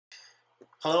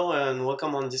Hello and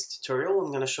welcome on this tutorial. I'm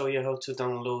going to show you how to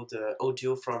download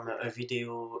audio from a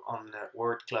video on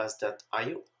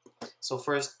wordclass.io. So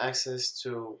first, access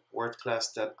to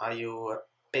wordclass.io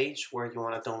page where you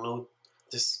want to download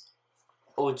this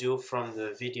audio from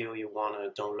the video you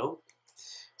want to download.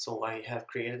 So I have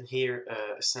created here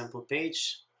a sample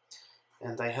page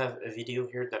and I have a video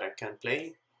here that I can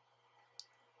play.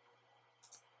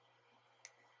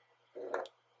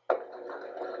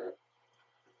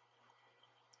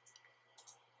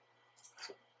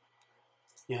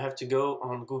 You have to go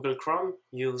on Google Chrome,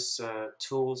 use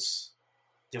tools,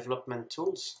 development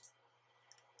tools,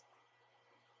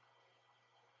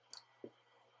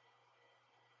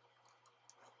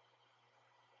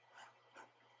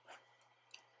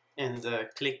 and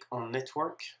click on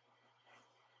network.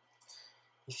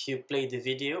 If you play the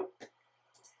video,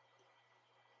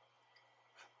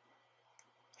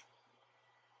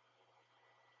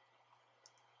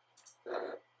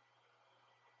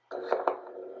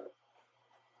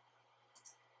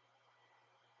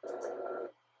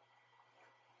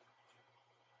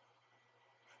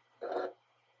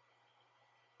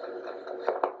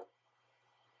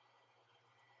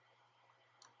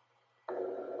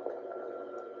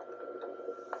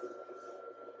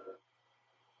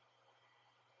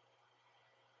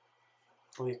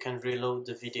 or you can reload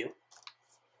the video.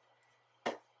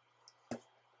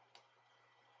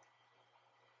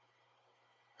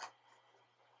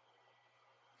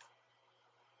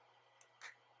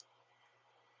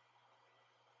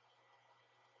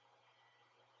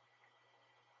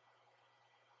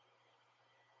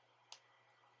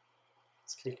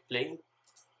 Let's click play.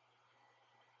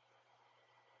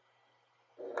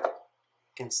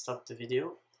 You can stop the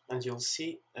video and you'll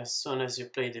see as soon as you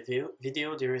play the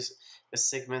video there is a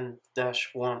segment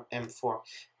 -1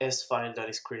 M4S file that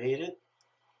is created,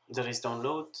 that is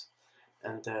downloaded,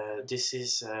 and this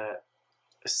is a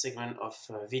segment of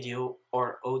video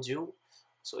or audio.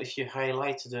 So if you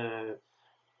highlight the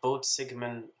both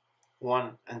segment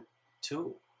 1 and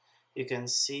 2, you can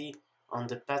see on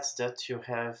the path that you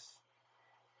have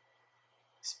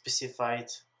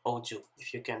specified audio.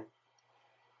 If you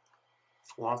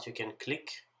want, you can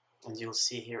click and you'll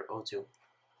see here audio.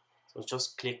 So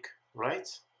just click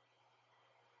right,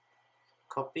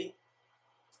 copy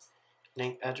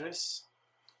link address,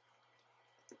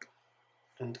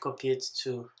 and copy it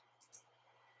to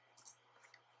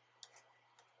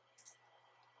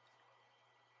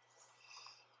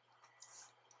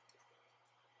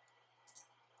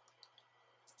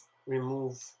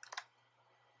remove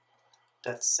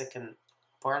that second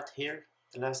part here,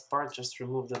 the last part. Just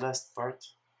remove the last part,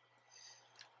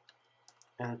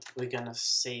 and we're gonna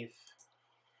save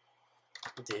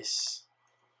this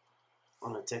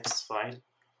on a text file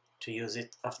to use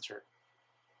it after.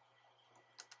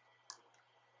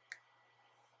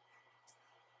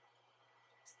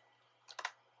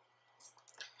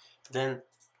 Then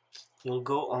you'll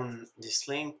go on this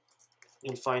link,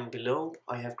 you'll find below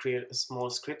I have created a small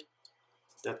script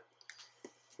that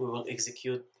we will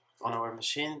execute on our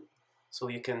machine so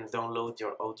you can download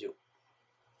your audio.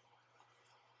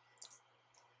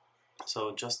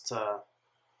 So just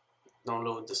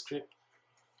download the script,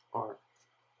 or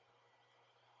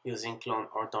using clone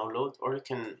or download, or you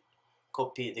can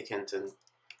copy the content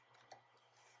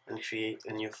and create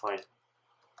a new file.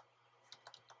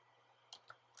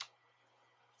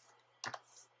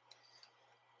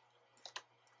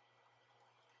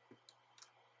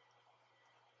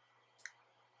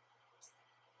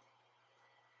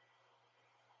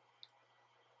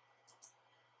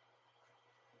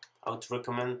 I would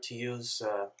recommend to use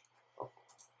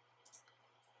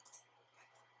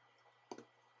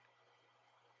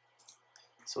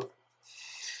so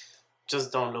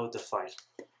just download the file,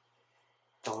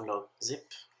 download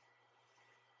zip,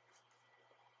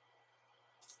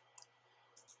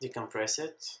 decompress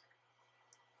it,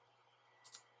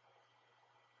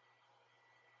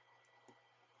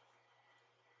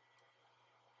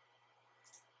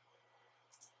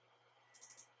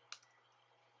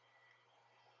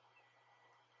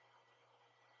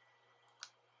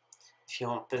 if you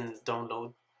open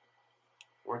download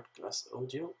Wordclass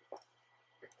audio,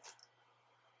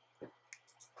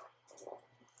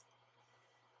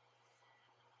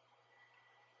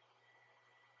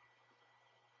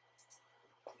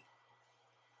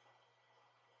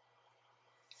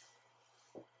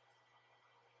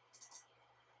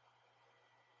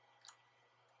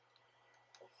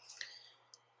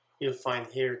 you'll find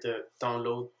here the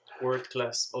download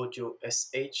Wordclass audio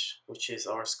sh, which is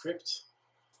our script.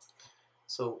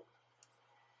 So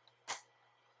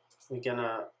we're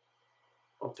gonna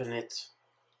open it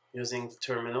using the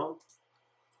terminal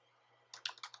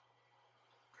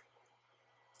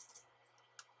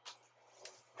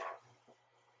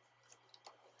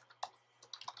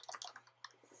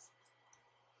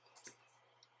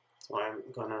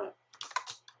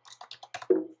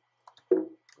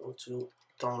to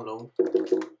download.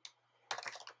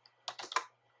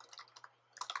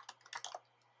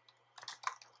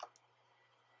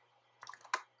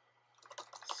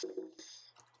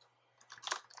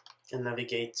 And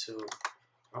navigate to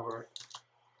our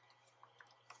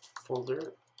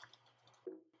folder,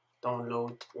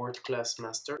 download Wordclass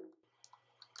master,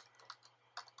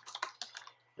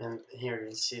 and here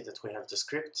you'll see that we have the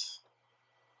script.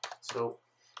 So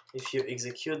if you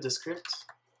execute the script,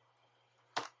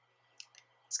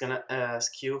 it's gonna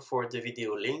ask you for the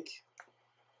video link,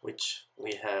 which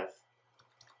we have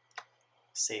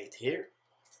saved here.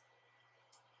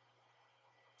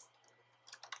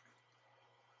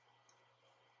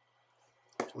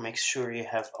 Make sure you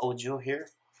have audio here,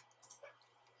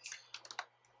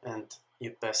 and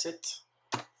you pass it,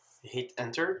 you hit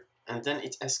enter, and then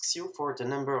it asks you for the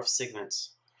number of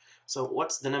segments. So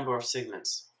what's the number of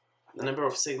segments? The number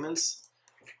of segments,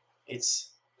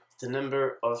 it's the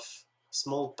number of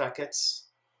small packets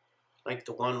like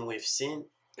the one we've seen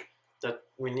that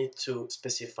we need to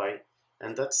specify,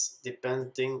 and that's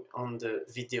depending on the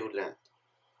video length.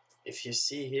 If you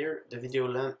see here, the video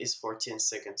length is 14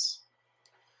 seconds.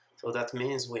 So that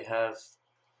means we have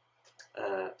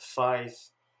 5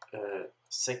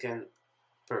 seconds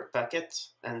per packet,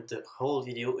 and the whole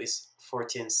video is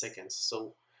 14 seconds.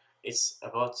 So it's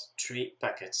about 3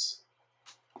 packets.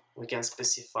 We can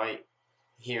specify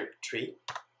here 3.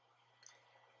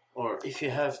 Or if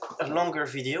you have a longer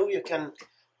video, you can,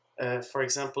 for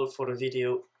example, for a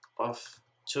video of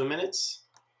 2 minutes,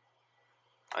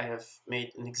 I have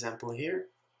made an example here.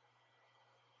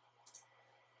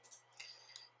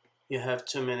 You have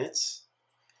 2 minutes,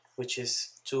 which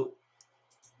is 2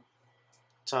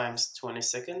 times 20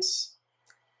 seconds,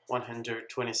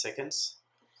 120 seconds.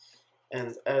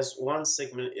 And as one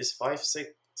segment is 5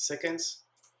 seconds,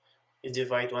 you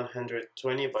divide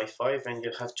 120 by 5 and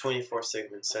you have 24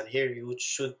 segments. And here you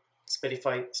should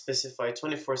specify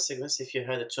 24 segments if you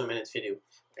had a 2-minute video.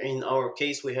 In our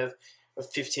case, we have a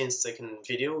 15-second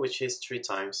video, which is 3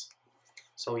 times.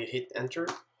 So you hit enter.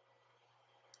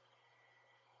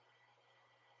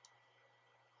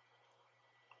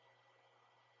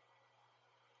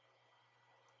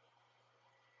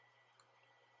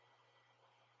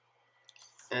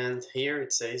 And here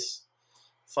it says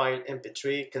file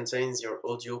mp3 contains your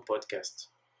audio podcast.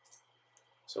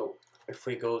 So if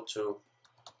we go to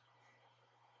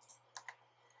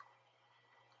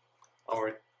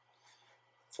our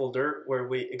folder where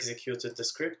we executed the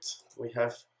script, we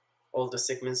have all the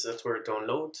segments that were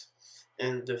downloaded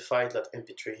and the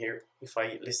file.mp3 here. If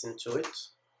I listen to it,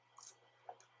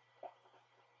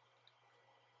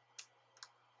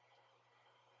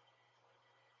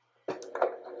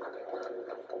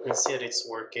 you'll see that it's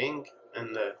working,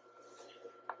 and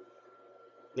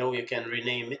now you can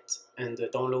rename it and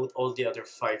download all the other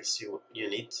files you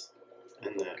need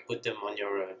and put them on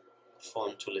your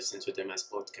phone to listen to them as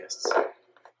podcasts.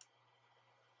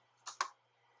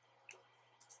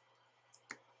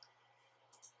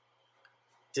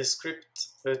 The script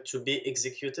to be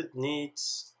executed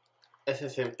needs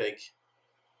FFmpeg.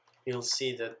 You'll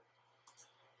see that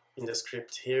in the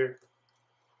script here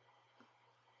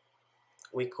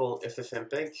we call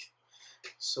FFmpeg.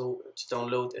 So to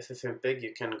download FFmpeg,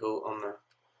 you can go on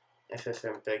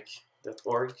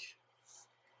ffmpeg.org.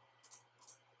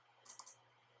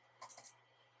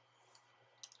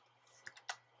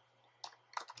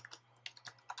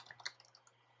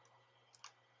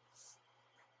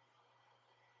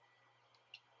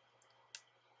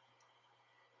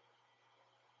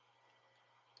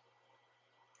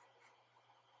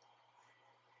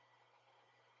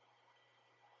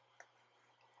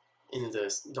 In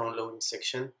the download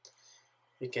section,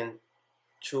 you can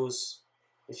choose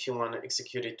if you want to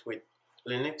execute it with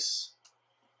Linux,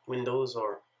 Windows,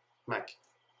 or Mac.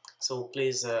 So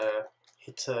please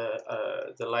hit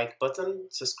the like button,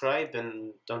 subscribe,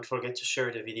 and don't forget to share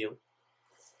the video.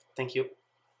 Thank you.